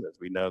this, as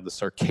we know, the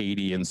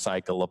circadian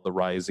cycle of the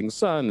rising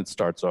sun. It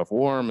starts off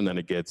warm and then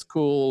it gets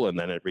cool and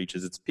then it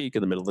reaches its peak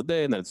in the middle of the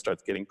day and then it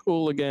starts getting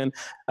cool again,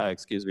 then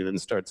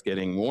it starts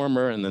getting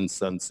warmer, and then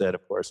sunset,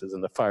 of course, is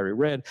in the fiery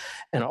red.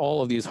 And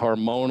all of these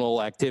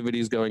hormonal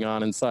activities going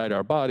on inside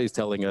our bodies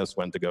telling us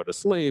when to go to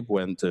sleep,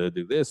 when to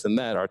do this and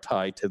that, are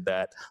tied to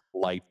that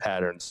light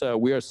pattern. So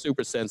we are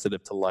super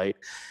sensitive to light.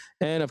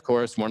 And of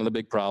course, one of the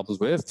big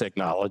problems with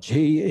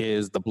technology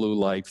is the blue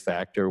light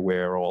factor,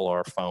 where all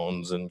our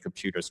phones and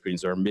computer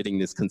screens are emitting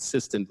this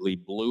consistently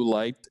blue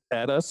light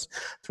at us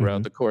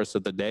throughout the course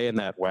of the day, and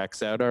that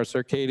whacks out our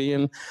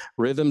circadian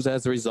rhythms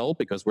as a result,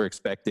 because we're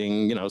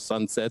expecting,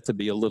 sunset to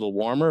be a little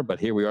warmer, but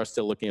here we are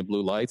still looking at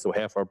blue light, so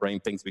half our brain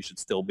thinks we should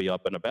still be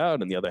up and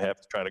about, and the other half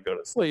to try to go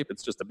to sleep.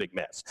 It's just a big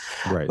mess.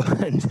 Right.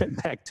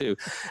 But back to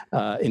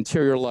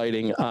interior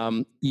lighting.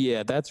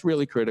 Yeah, that's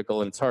really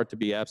critical, and it's hard to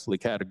be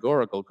absolutely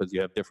categorical because you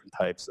have different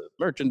types of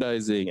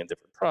merchandising and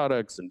different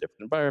products and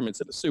different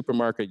environments. In a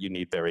supermarket, you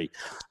need very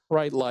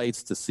bright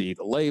lights to see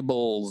the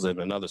labels, and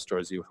in other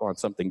stores, you want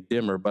something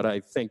dimmer. But I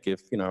think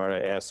if, I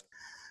ask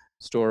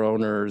store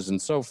owners and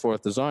so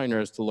forth,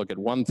 designers, to look at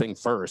one thing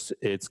first,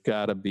 it's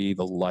got to be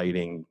the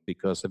lighting,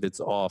 because if it's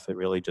off, it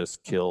really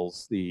just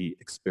kills the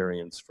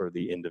experience for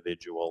the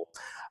individual,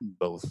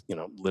 both,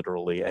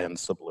 literally and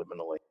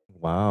subliminally.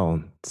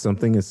 Wow.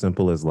 Something as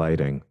simple as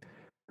lighting.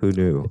 Who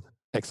knew?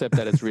 Except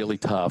that it's really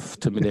tough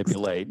to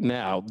manipulate.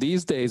 Now,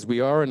 these days, we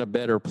are in a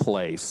better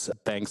place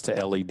thanks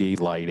to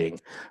LED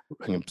lighting,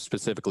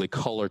 specifically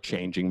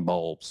color-changing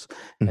bulbs.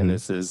 And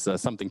this is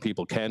something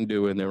people can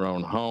do in their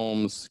own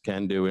homes,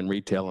 can do in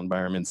retail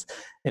environments.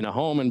 In a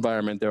home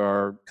environment, there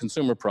are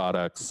consumer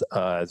products,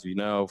 as you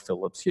know,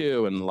 Philips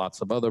Hue and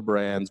lots of other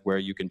brands, where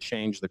you can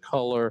change the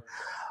color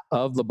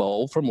of the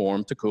bulb from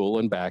warm to cool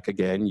and back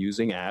again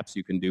using apps.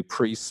 You can do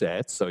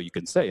presets. So you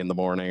can say in the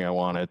morning, I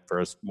want it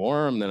first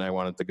warm, then I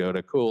want it to go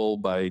to cool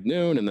by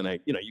noon. And then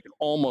you can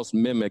almost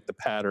mimic the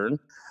pattern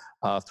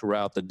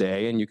throughout the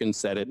day, and you can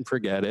set it and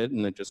forget it.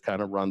 And it just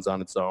kind of runs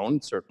on its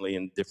own. Certainly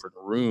in different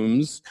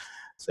rooms,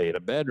 say in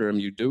a bedroom,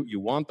 you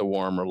want the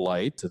warmer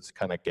light to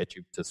kind of get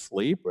you to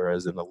sleep,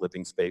 whereas in a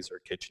living space or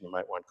kitchen, you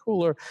might want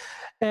cooler.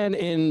 And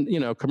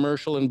in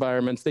commercial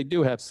environments, they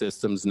do have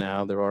systems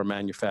now. There are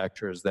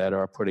manufacturers that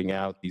are putting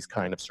out these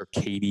kind of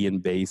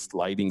circadian-based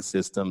lighting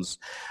systems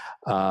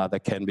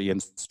that can be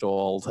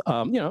installed.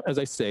 As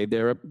I say,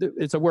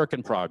 it's a work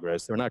in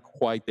progress. They're not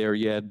quite there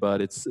yet, but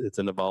it's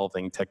an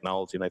evolving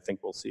technology, and I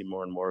think we'll see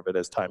more and more of it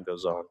as time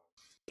goes on.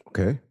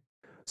 Okay.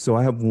 So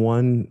I have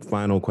one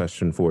final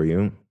question for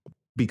you.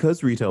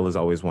 Because retail is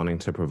always wanting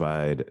to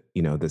provide,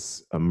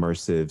 this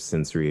immersive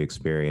sensory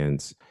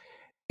experience,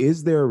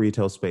 is there a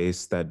retail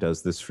space that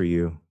does this for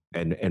you?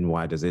 And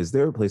why is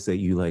there a place that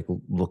you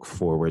look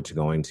forward to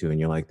going to and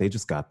you're like, they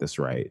just got this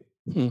right?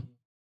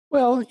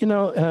 Well, it's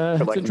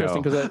like,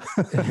 interesting no. because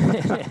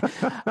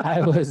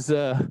I was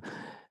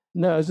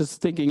no, I was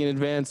just thinking in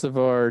advance of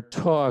our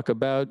talk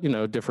about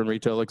different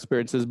retail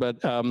experiences.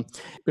 But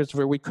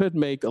Christopher, we could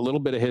make a little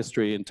bit of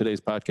history in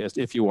today's podcast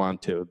if you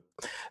want to.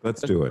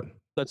 Let's do it.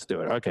 Let's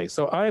do it. Okay,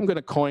 so I am going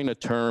to coin a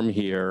term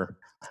here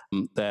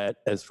that,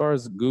 as far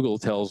as Google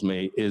tells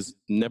me, is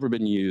never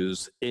been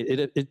used.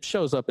 It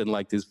shows up in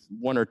like these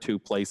one or two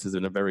places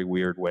in a very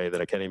weird way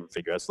that I can't even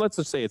figure out. So let's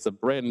just say it's a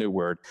brand new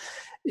word.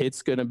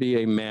 It's going to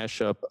be a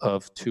mashup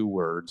of two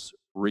words,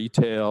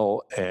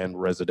 retail and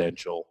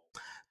residential.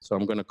 So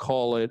I'm going to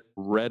call it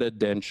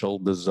residential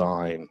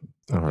design.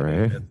 All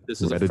right.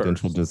 This is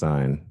residential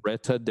design.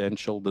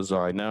 Residential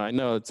design. Now, I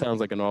know it sounds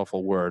like an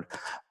awful word,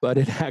 but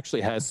it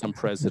actually has some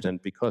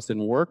precedent because in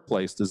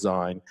workplace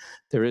design,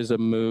 there is a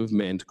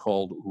movement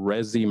called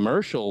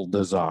resimercial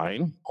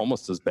design,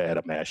 almost as bad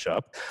a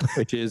mashup,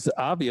 which is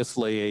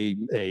obviously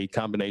a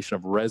combination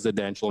of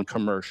residential and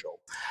commercial.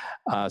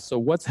 So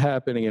what's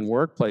happening in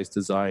workplace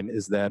design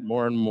is that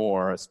more and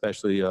more,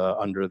 especially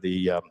under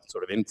the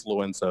sort of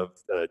influence of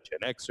Gen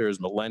Xers,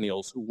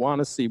 millennials, who want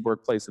to see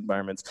workplace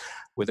environments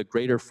with a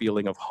greater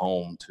feeling of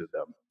home to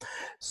them.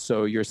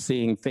 So you're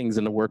seeing things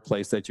in the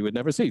workplace that you would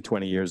never see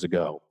 20 years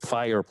ago.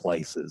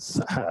 Fireplaces,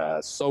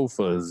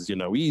 sofas,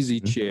 easy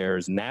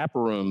chairs, nap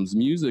rooms,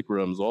 music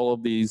rooms, all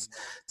of these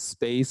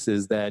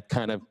spaces that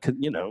kind of,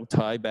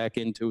 tie back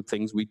into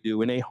things we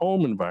do in a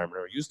home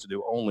environment or used to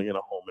do only in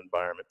a home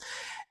environment.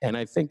 And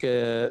I think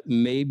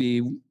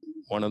maybe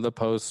one of the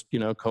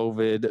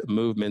post-COVID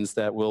movements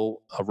that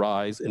will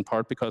arise, in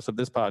part because of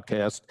this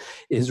podcast,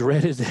 is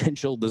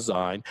residential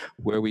design,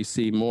 where we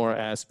see more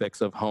aspects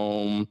of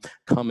home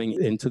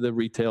coming into the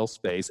retail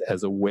space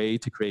as a way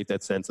to create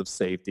that sense of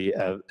safety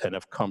and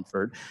of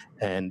comfort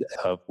and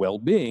of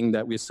well-being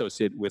that we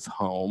associate with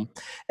home.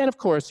 And of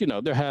course,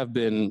 there have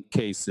been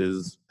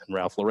cases, and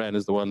Ralph Lauren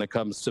is the one that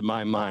comes to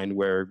my mind,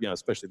 where,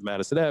 especially the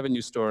Madison Avenue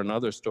store and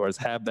other stores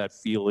have that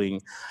feeling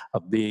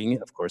of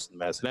being, of course, the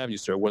Madison Avenue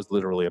store was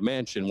literally a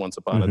mansion once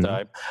upon a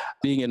time,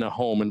 being in a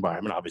home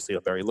environment, obviously a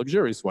very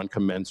luxurious one,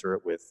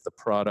 commensurate with the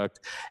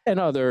product. And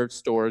other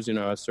stores,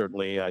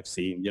 certainly I've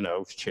seen,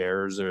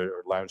 chairs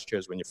or lounge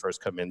chairs when you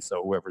first come in.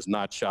 So whoever's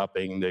not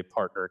shopping, the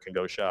partner can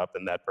go shop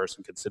and that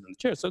person can sit in the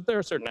chair. So there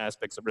are certain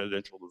aspects of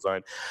residential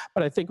design,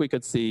 but I think we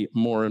could see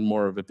more and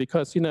more of it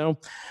because,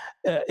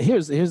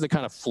 here's the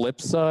kind of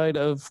flip side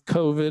of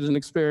COVID and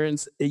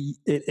experience.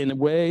 In a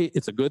way,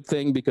 it's a good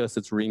thing because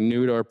it's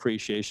renewed our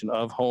appreciation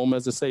of home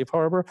as a safe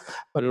harbor,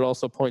 but it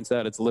also points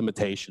out its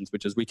limitations,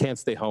 which is we can't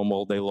stay home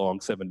all day long,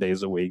 7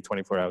 days a week,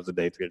 24 hours a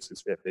day,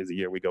 365 days a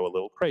year. We go a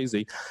little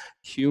crazy.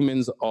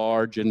 Humans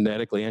are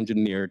genetically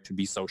engineered to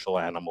be social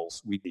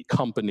animals. We need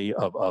company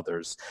of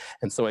others.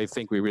 And so I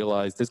think we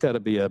realize there's got to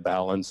be a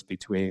balance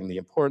between the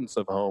importance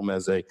of home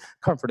as a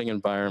comforting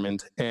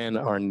environment and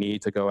our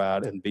need to go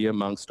out and be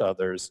amongst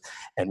others.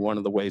 And one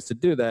of the ways to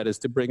do that is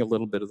to bring a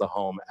little bit of the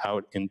home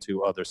out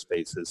into other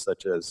spaces,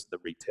 such as the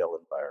retail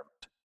environment.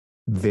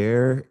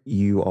 There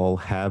you all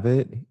have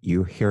it.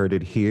 You heard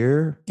it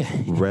here.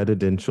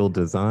 Residential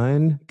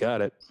design.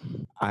 Got it.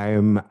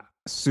 I'm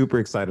super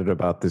excited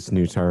about this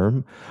new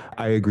term.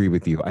 I agree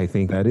with you. I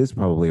think that is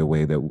probably a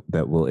way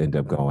that we'll end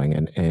up going.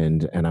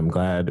 And I'm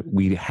glad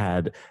we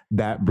had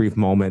that brief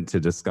moment to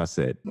discuss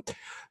it.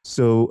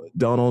 So,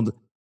 Donald,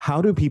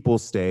 how do people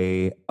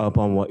stay up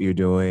on what you're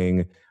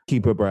doing,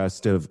 keep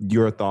abreast of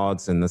your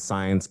thoughts and the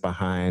science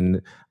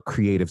behind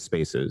creative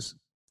spaces?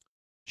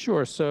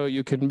 Sure. So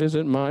you can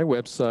visit my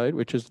website,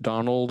 which is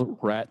Donald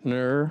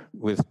Ratner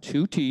with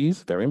 2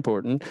 T's, very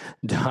important,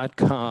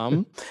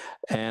 .com.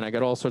 And I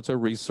got all sorts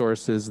of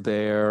resources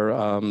there,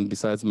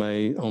 besides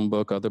my own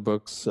book, other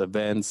books,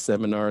 events,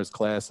 seminars,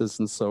 classes,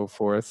 and so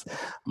forth.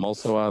 I'm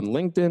also on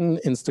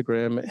LinkedIn,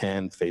 Instagram,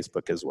 and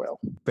Facebook as well.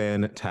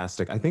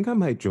 Fantastic. I think I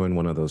might join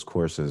one of those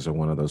courses or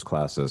one of those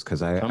classes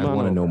because I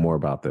want to know more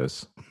about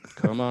this.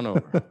 Come on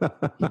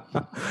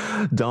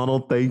over.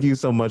 Donald, thank you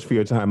so much for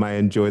your time. I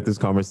enjoyed this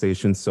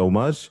conversation so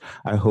much.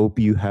 I hope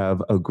you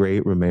have a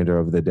great remainder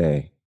of the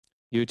day.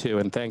 You too,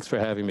 and thanks for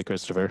having me,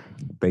 Christopher.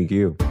 Thank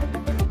you.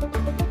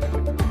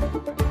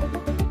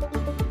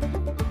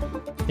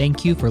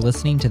 Thank you for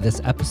listening to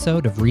this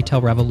episode of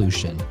Retail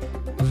Revolution.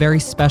 A very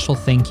special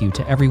thank you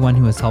to everyone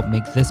who has helped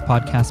make this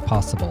podcast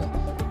possible.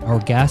 Our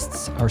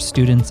guests, our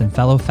students, and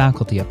fellow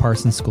faculty at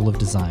Parsons School of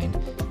Design,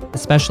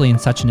 especially in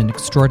such an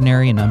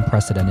extraordinary and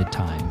unprecedented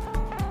time.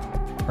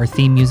 Our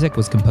theme music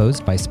was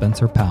composed by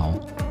Spencer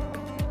Powell.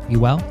 Be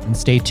well and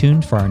stay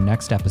tuned for our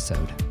next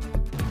episode.